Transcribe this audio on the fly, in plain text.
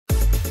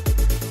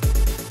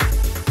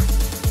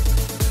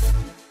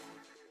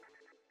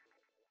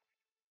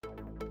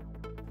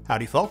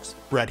Howdy folks,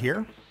 Brett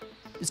here.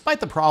 Despite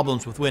the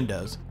problems with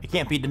Windows, it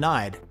can't be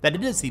denied that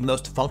it is the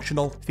most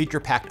functional,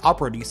 feature-packed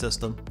operating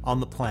system on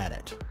the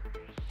planet.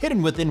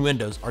 Hidden within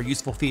Windows are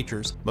useful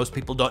features most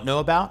people don't know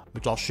about,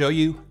 which I'll show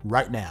you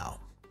right now.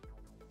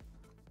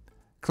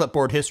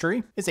 Clipboard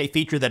History is a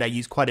feature that I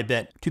use quite a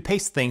bit to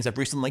paste things I've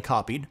recently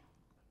copied.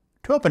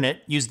 To open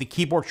it, use the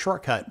keyboard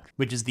shortcut,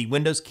 which is the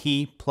Windows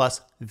key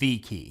plus V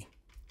key.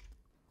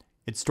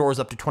 It stores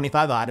up to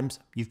 25 items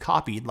you've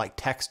copied, like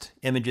text,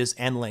 images,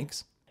 and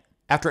links.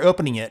 After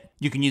opening it,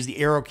 you can use the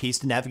arrow keys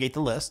to navigate the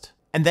list,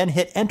 and then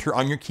hit Enter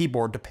on your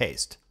keyboard to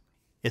paste.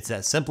 It's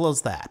as simple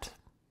as that.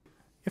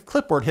 If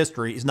Clipboard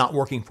History is not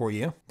working for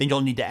you, then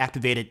you'll need to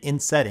activate it in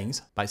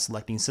Settings by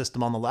selecting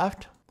System on the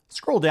left,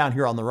 scroll down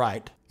here on the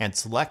right, and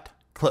select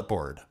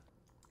Clipboard.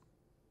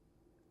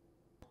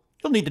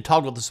 You'll need to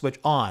toggle the switch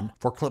on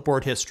for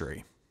Clipboard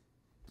History.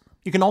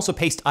 You can also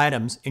paste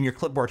items in your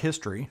Clipboard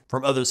History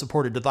from other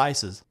supported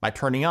devices by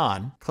turning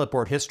on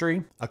Clipboard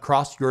History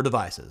across your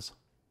devices.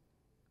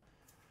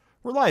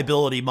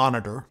 Reliability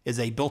Monitor is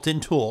a built-in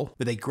tool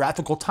with a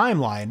graphical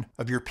timeline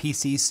of your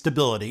PC's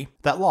stability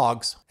that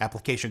logs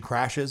application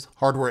crashes,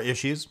 hardware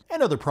issues,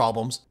 and other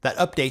problems that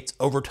updates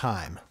over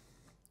time.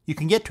 You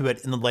can get to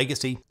it in the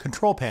Legacy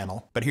Control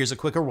Panel, but here's a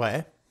quicker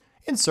way.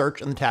 In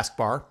Search in the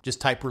taskbar, just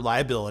type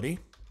Reliability.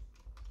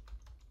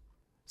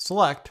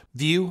 Select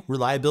View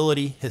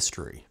Reliability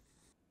History.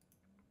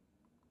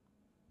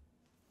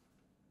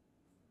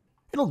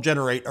 It'll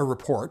generate a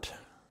report.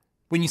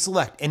 When you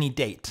select any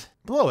date,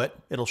 below it,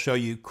 it'll show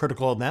you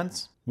critical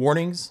events,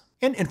 warnings,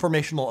 and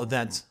informational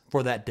events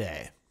for that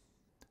day.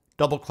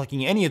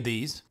 Double-clicking any of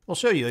these will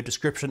show you a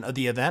description of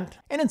the event,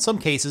 and in some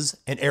cases,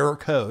 an error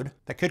code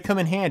that could come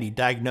in handy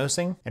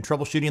diagnosing and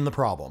troubleshooting the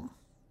problem.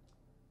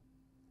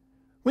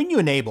 When you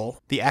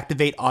enable the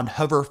Activate on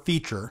Hover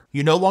feature,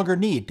 you no longer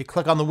need to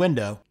click on the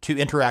window to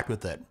interact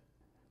with it.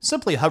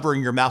 Simply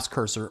hovering your mouse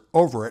cursor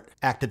over it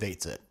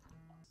activates it.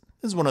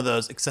 This is one of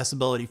those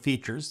accessibility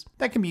features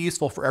that can be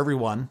useful for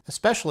everyone,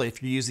 especially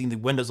if you're using the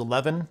Windows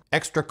 11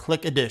 Extra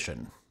Click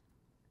Edition.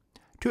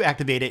 To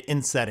activate it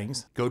in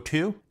Settings, go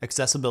to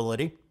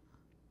Accessibility,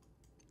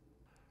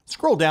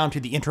 scroll down to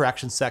the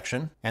Interaction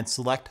section and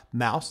select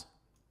Mouse.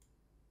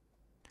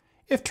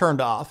 If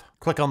turned off,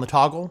 click on the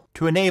toggle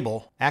to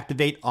enable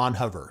Activate on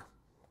Hover.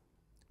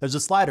 There's a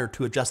slider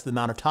to adjust the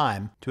amount of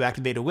time to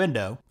activate a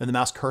window when the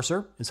mouse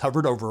cursor is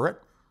hovered over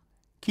it.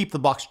 Keep the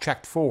box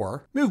checked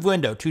for Move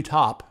Window to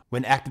Top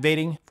when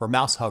activating for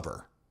mouse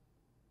hover.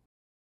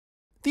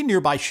 The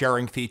Nearby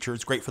Sharing feature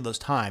is great for those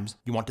times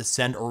you want to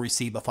send or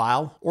receive a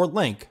file or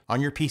link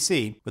on your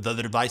PC with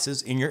other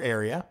devices in your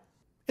area.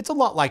 It's a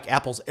lot like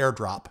Apple's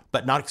AirDrop,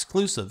 but not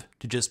exclusive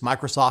to just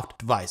Microsoft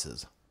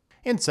devices.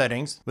 In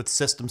Settings, with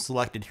System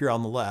selected here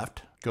on the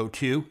left, go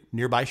to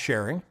Nearby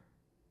Sharing.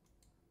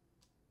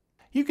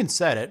 You can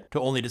set it to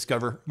only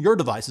discover your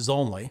devices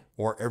only,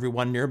 or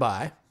everyone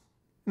nearby.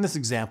 In this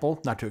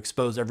example, not to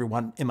expose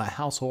everyone in my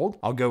household,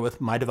 I'll go with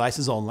My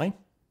Devices Only.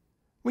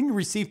 When you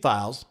receive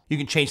files, you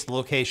can change the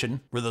location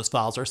where those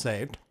files are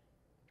saved.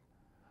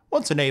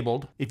 Once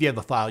enabled, if you have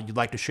a file you'd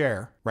like to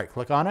share,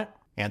 right-click on it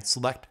and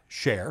select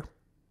Share.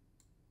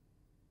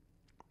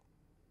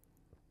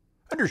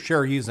 Under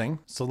Share Using,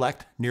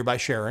 select Nearby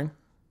Sharing,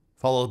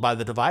 followed by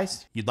the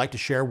device you'd like to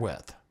share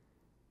with.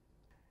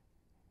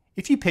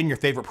 If you pin your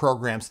favorite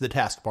programs to the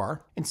taskbar,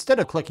 instead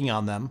of clicking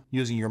on them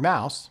using your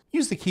mouse,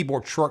 use the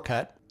keyboard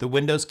shortcut, the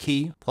Windows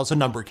key plus a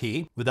number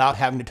key, without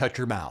having to touch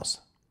your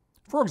mouse.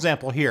 For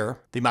example here,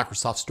 the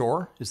Microsoft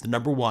Store is the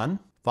number 1,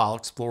 File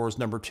Explorer is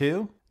number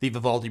 2, the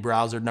Vivaldi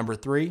Browser number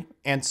 3,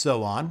 and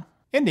so on,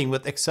 ending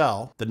with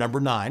Excel, the number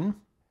 9,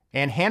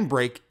 and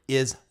Handbrake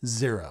is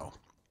 0.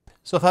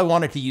 So if I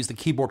wanted to use the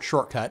keyboard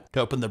shortcut to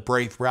open the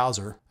Brave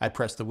browser, I'd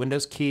press the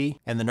Windows key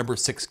and the number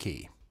 6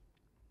 key.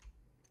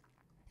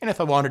 And if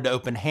I wanted to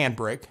open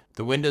Handbrake,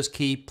 the Windows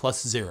key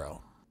plus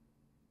 0.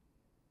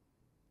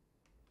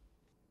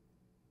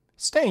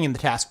 Staying in the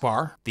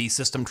taskbar, the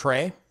system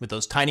tray with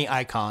those tiny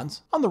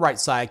icons on the right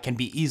side can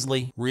be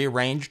easily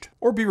rearranged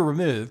or be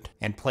removed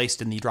and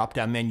placed in the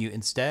drop-down menu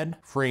instead,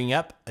 freeing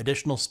up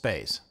additional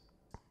space.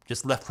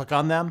 Just left-click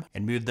on them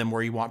and move them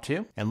where you want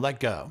to and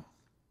let go.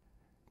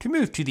 To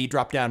move to the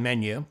drop-down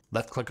menu,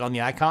 left-click on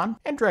the icon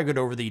and drag it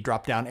over the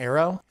drop-down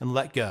arrow and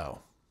let go.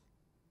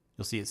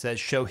 You'll see it says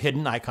Show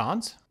Hidden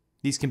Icons.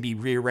 These can be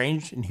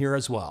rearranged in here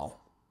as well.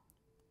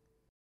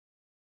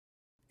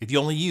 If you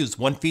only use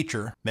one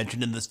feature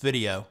mentioned in this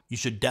video, you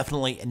should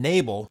definitely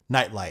enable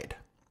Nightlight.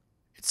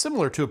 It's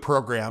similar to a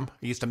program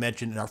I used to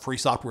mention in our free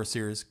software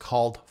series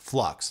called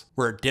Flux,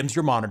 where it dims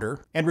your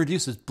monitor and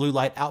reduces blue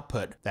light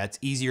output that's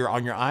easier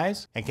on your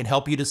eyes and can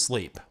help you to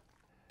sleep.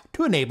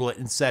 To enable it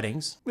in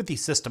Settings, with the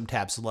System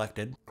tab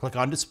selected, click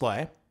on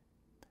Display.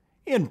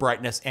 In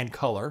Brightness and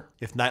Color,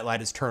 if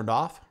Nightlight is turned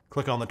off,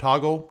 click on the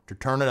toggle to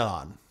turn it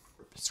on.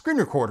 Screen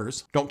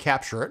recorders don't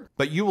capture it,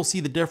 but you will see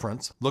the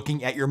difference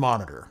looking at your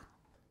monitor.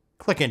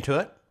 Click into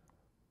it,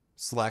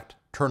 select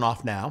Turn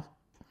Off Now.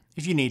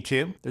 If you need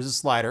to, there's a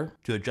slider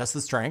to adjust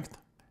the strength.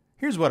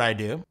 Here's what I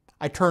do.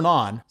 I turn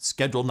on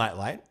Schedule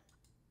Nightlight.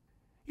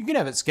 You can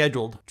have it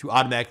scheduled to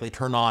automatically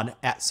turn on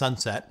at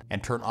sunset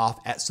and turn off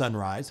at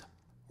sunrise,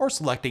 or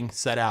selecting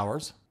set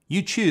hours.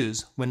 You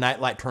choose when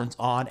nightlight turns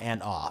on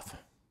and off.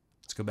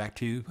 Let's go back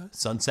to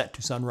sunset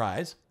to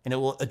sunrise, and it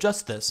will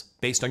adjust this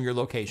based on your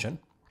location.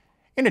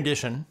 In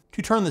addition,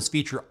 to turn this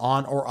feature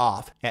on or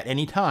off at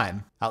any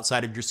time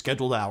outside of your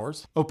scheduled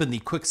hours, open the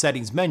Quick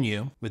Settings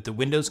menu with the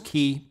Windows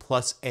key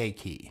plus A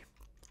key.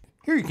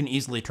 Here you can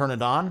easily turn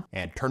it on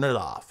and turn it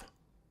off.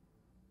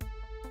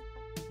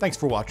 Thanks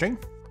for watching.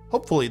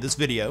 Hopefully this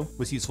video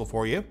was useful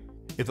for you.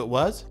 If it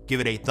was,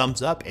 give it a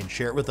thumbs up and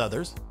share it with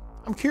others.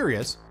 I'm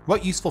curious,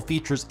 what useful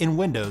features in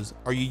Windows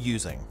are you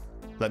using?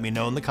 Let me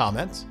know in the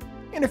comments.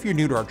 And if you're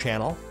new to our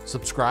channel,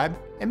 subscribe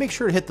and make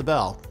sure to hit the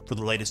bell for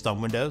the latest on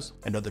Windows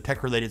and other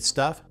tech-related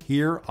stuff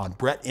here on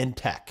Brett in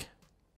Tech.